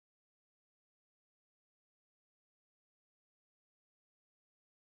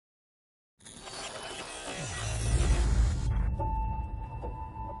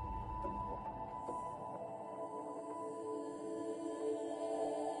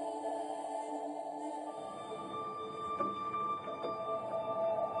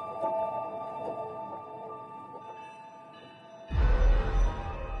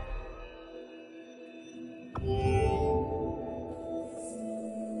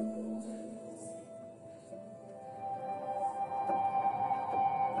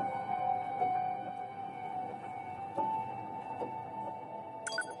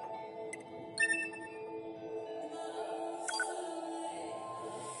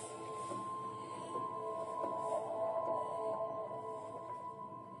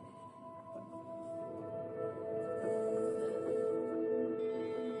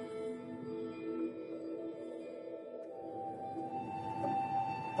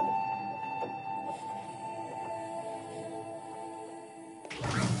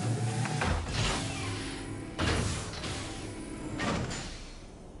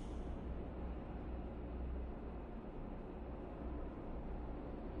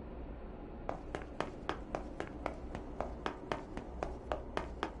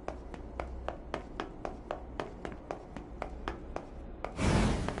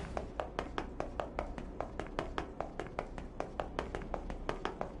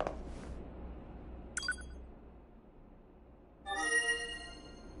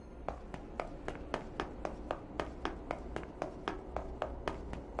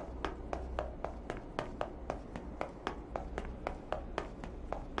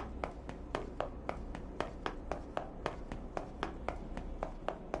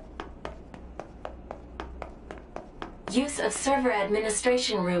Use of server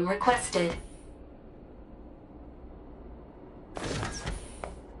administration room requested.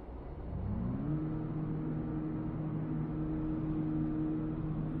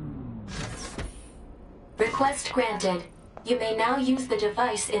 Request granted. You may now use the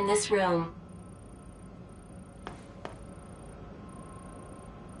device in this room.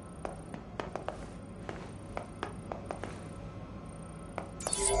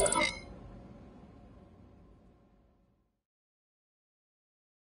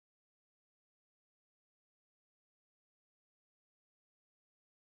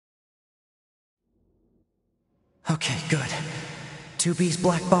 Okay, good. 2B's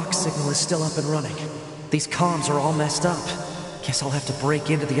black box signal is still up and running. These comms are all messed up. Guess I'll have to break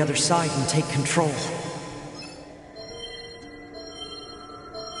into the other side and take control.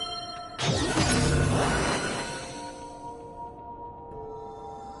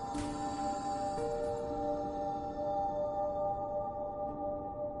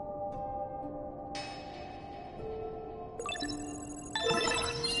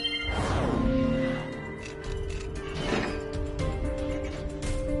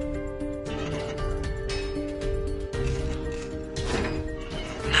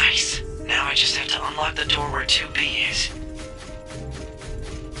 Nice. Now I just have to unlock the door where 2B is.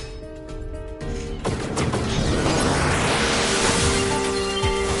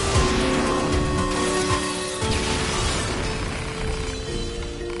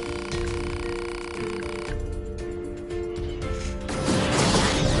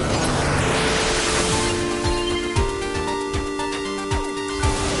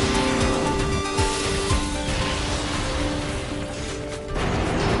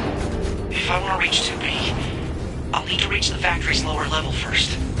 If I want to reach 2B, I'll need to reach the factory's lower level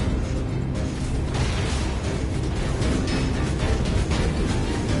first.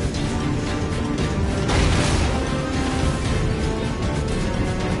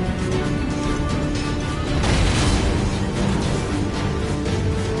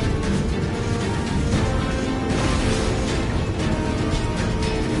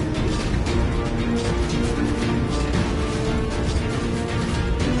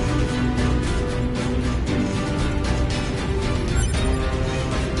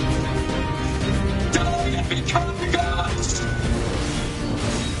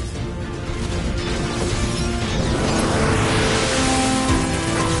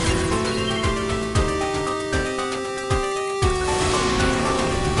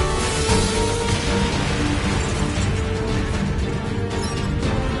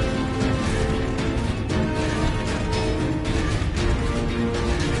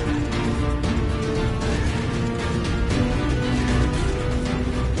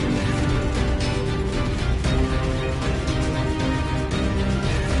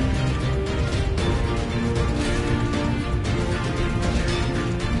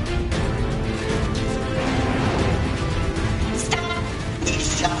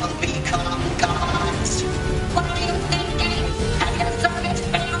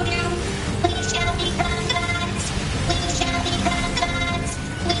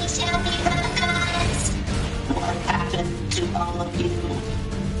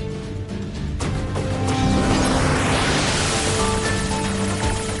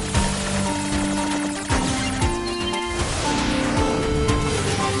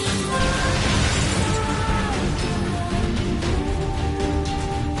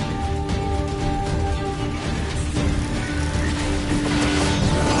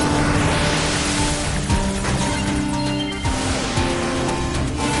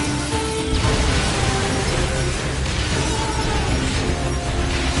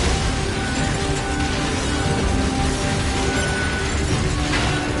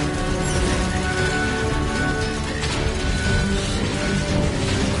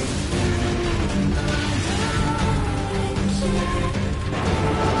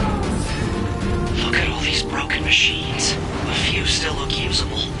 Look at all these broken machines. A few still look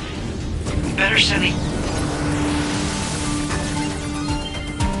usable. Better send the...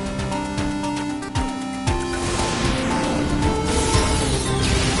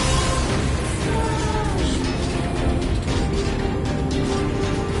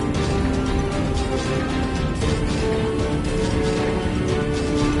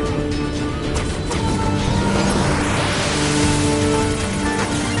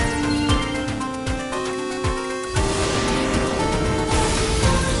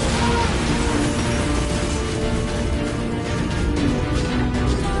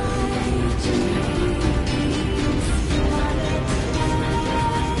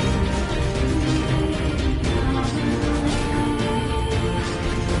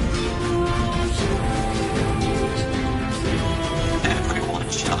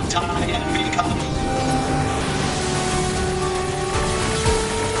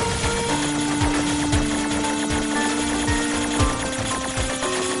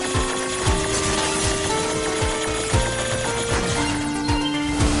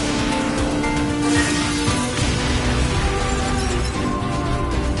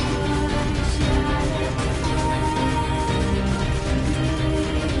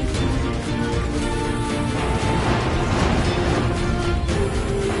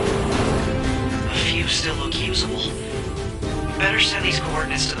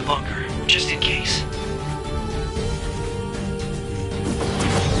 coordinates to the bunker, just in case.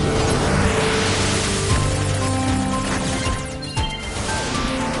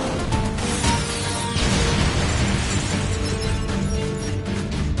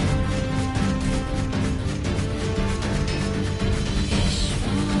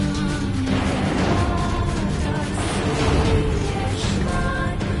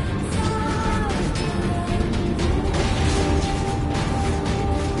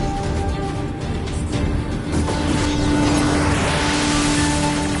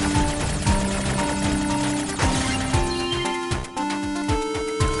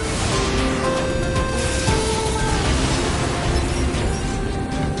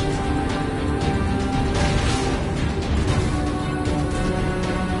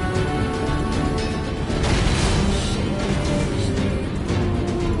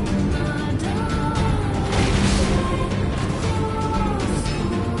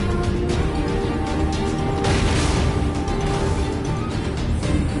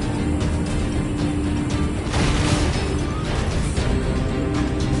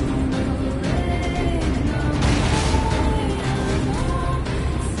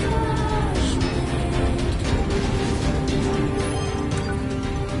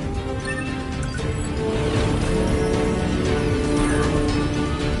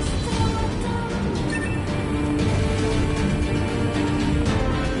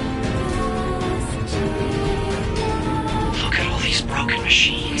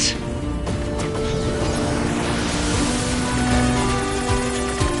 Machines.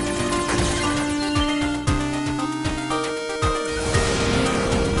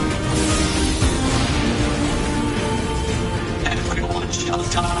 Everyone shall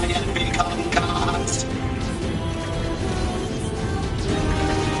die and become gods.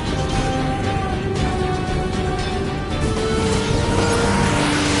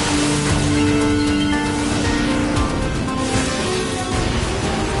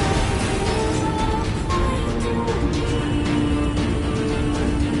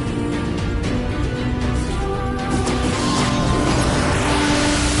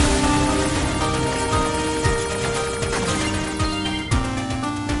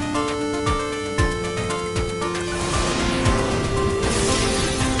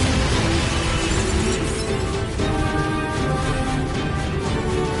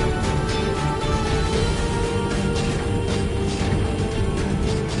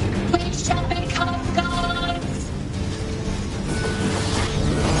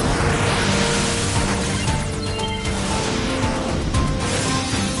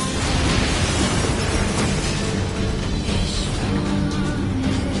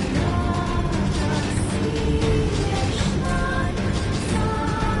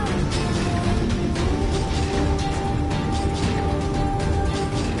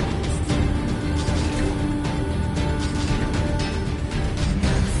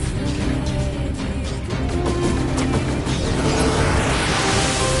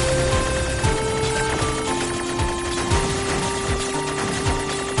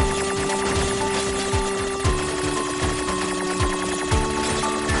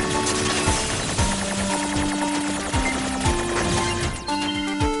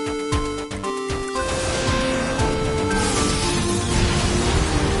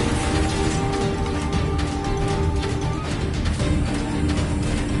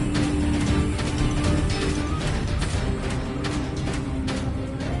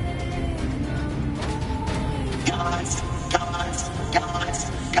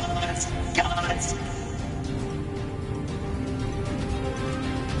 Gods.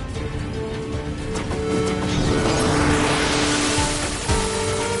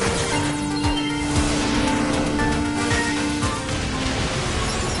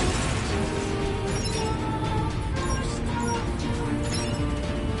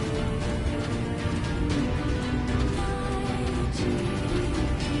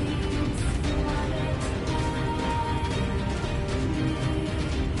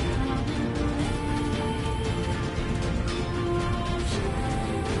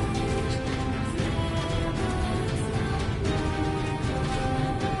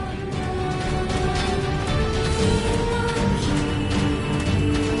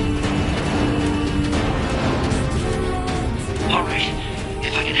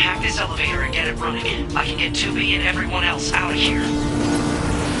 elevator and get it running. I can get 2B and everyone else out of here.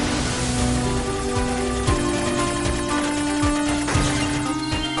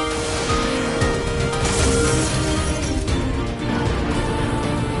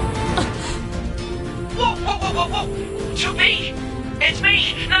 Whoa! 2B! It's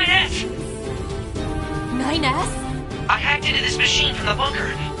me, 9S! 9S? I hacked into this machine from the bunker.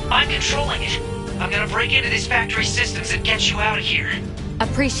 bunker. I'm controlling it. I'm gonna break into these factory systems and get you out of here.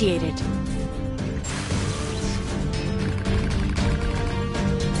 Appreciated.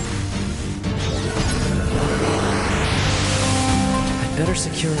 I'd better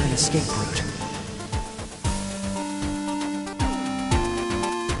secure an escape route.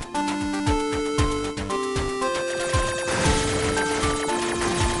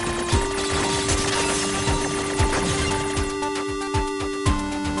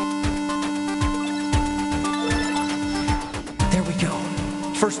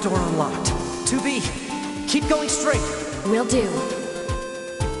 First door unlocked. 2B, keep going straight. Will do.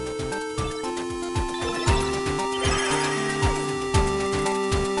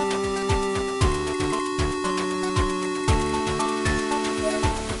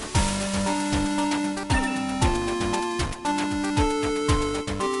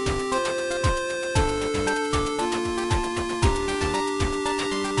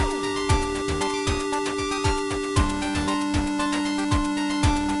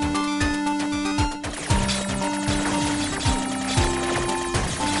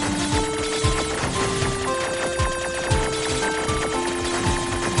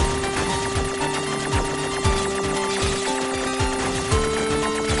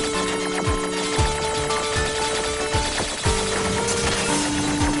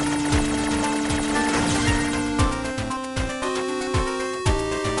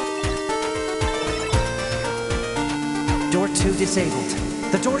 Door 2 disabled.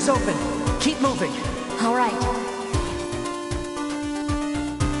 The door's open. Keep moving. All right.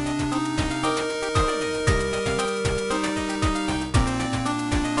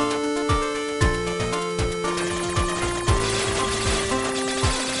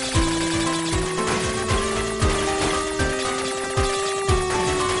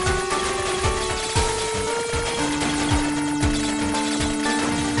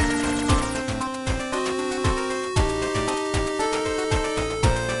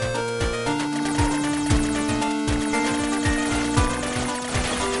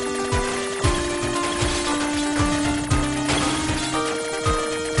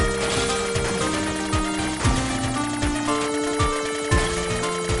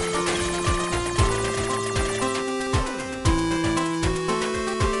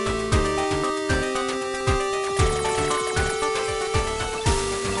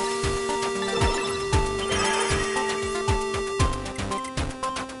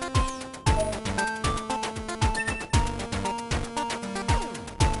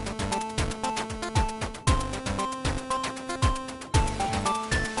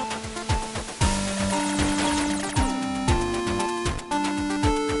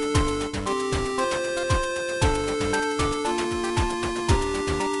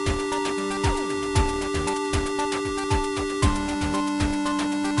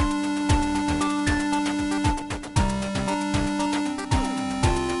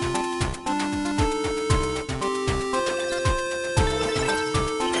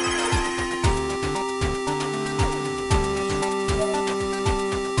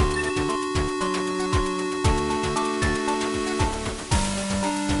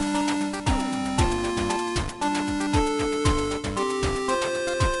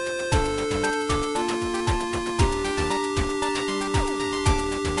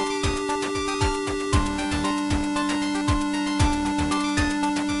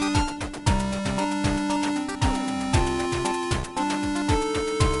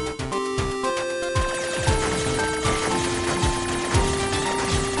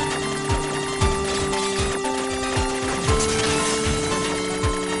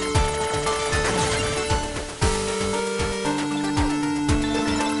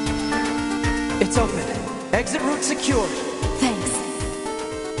 It's open. Exit route secured. Thanks.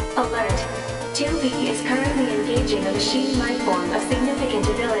 Alert. 2B is currently engaging a machine lifeform of significant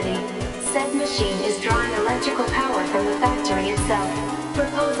ability. Said machine is drawing electrical power from the factory itself.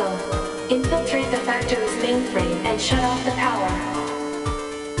 Proposal. Infiltrate the factory's mainframe and shut off the power.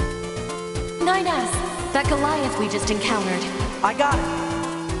 9S, that Goliath we just encountered. I got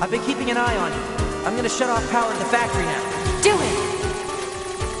it. I've been keeping an eye on you. I'm gonna shut off power to the factory now. Do it!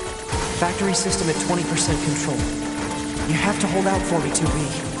 Factory system at 20% control. You have to hold out for me, 2B.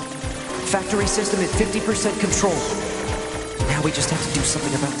 Factory system at 50% control. Now we just have to do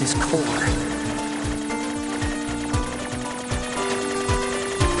something about this core.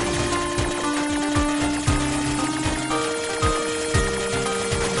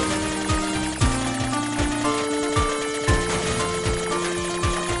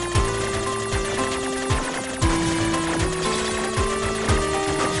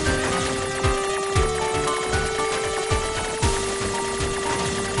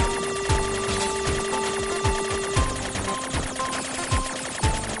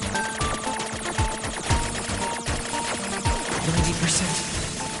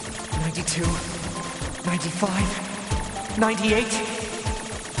 95, 98.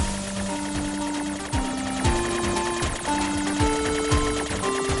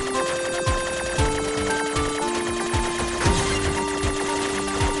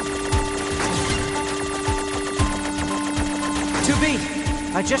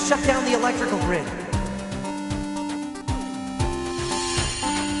 I just shut down the electrical grid.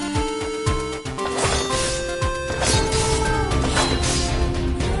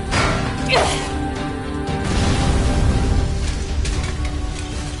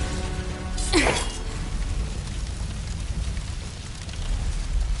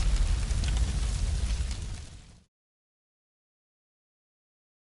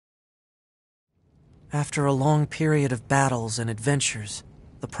 After a long period of battles and adventures,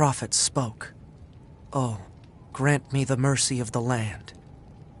 the prophet spoke. Oh, grant me the mercy of the land.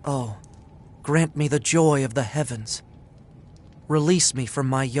 Oh, grant me the joy of the heavens. Release me from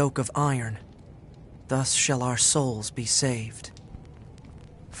my yoke of iron. Thus shall our souls be saved.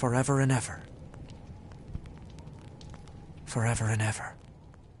 Forever and ever. Forever and ever.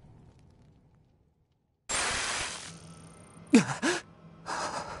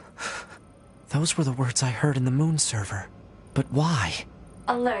 Those were the words I heard in the moon server. But why?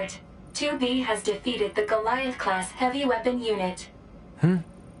 Alert. 2B has defeated the Goliath-class heavy weapon unit.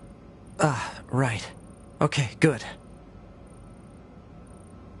 Right. Okay, good.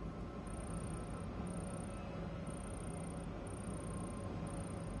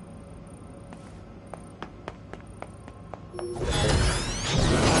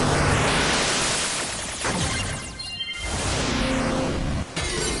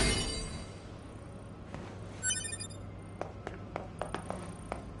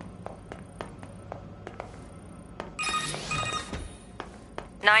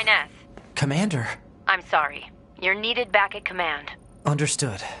 NieR. Commander. I'm sorry. You're needed back at command.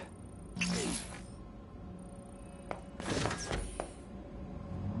 Understood.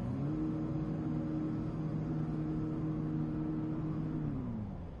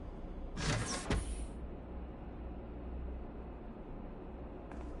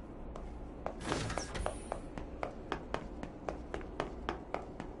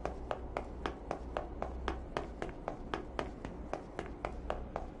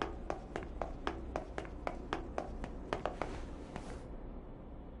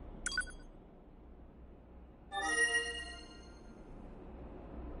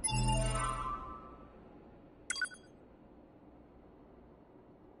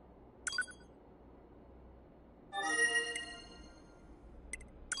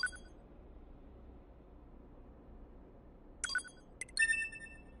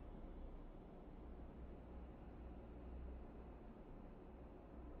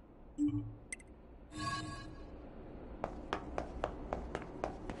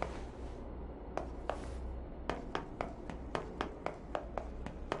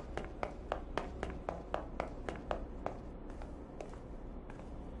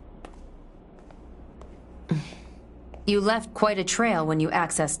 You left quite a trail when you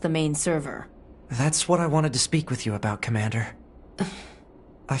accessed the main server. That's what I wanted to speak with you about, Commander.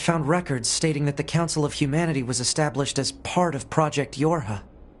 I found records stating that the Council of Humanity was established as part of Project Yorha,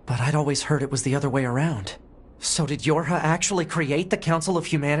 but I'd always heard it was the other way around. So did Yorha actually create the Council of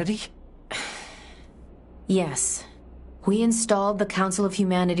Humanity? Yes. We installed the Council of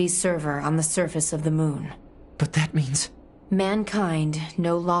Humanity's server on the surface of the moon. But that means... Mankind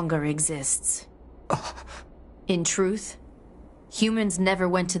no longer exists. In truth, humans never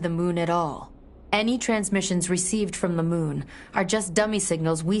went to the moon at all. Any transmissions received from the moon are just dummy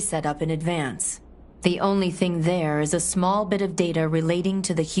signals we set up in advance. The only thing there is a small bit of data relating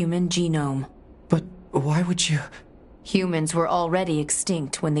to the human genome. But why would you... Humans were already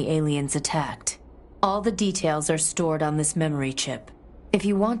extinct when the aliens attacked. All the details are stored on this memory chip. If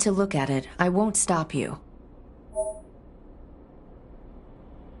you want to look at it, I won't stop you.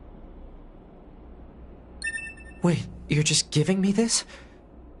 Wait, you're just giving me this?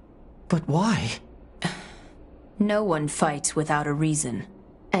 But why? No one fights without a reason.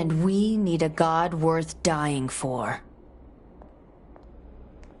 And we need a god worth dying for.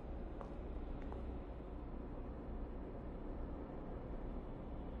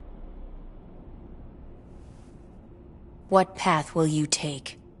 What path will you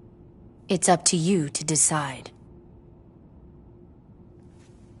take? It's up to you to decide.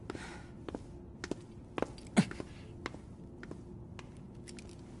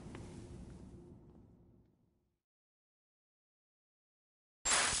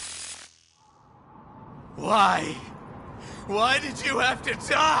 Why? Why did you have to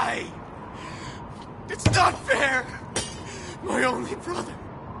die? It's not fair! My only brother.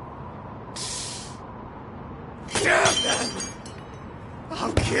 Damn them!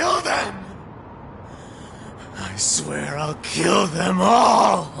 I'll kill them! I swear I'll kill them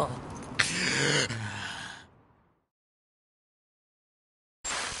all!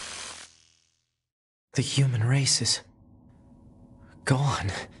 The human race is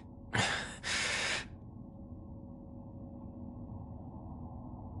gone.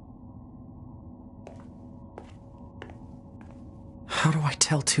 How do I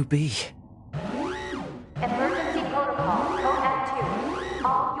tell 2B? Emergency protocol, code F2.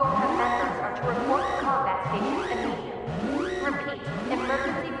 All Yorker members are to report to combat stations immediately. Repeat,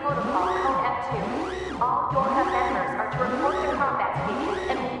 emergency protocol, code F2. All Yorker members are to report to combat stations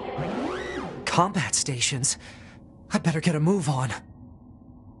immediately. Combat stations? I better get a move on.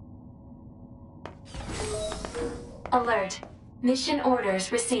 Alert. Mission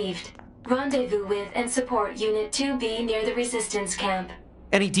orders received. Rendezvous with and support Unit 2B near the Resistance Camp.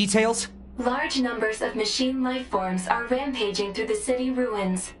 Any details? Large numbers of machine lifeforms are rampaging through the city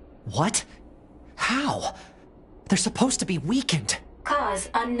ruins. What? How? They're supposed to be weakened. Cause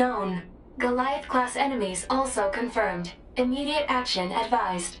unknown. Goliath-class enemies also confirmed. Immediate action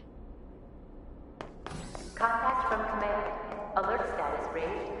advised. Contact from command. Alert status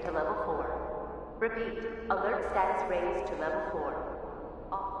raised to level 4. Repeat, alert status raised to level 4.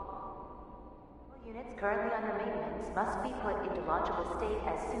 All units currently under maintenance must be put into launchable state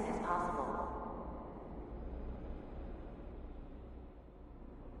as soon as possible.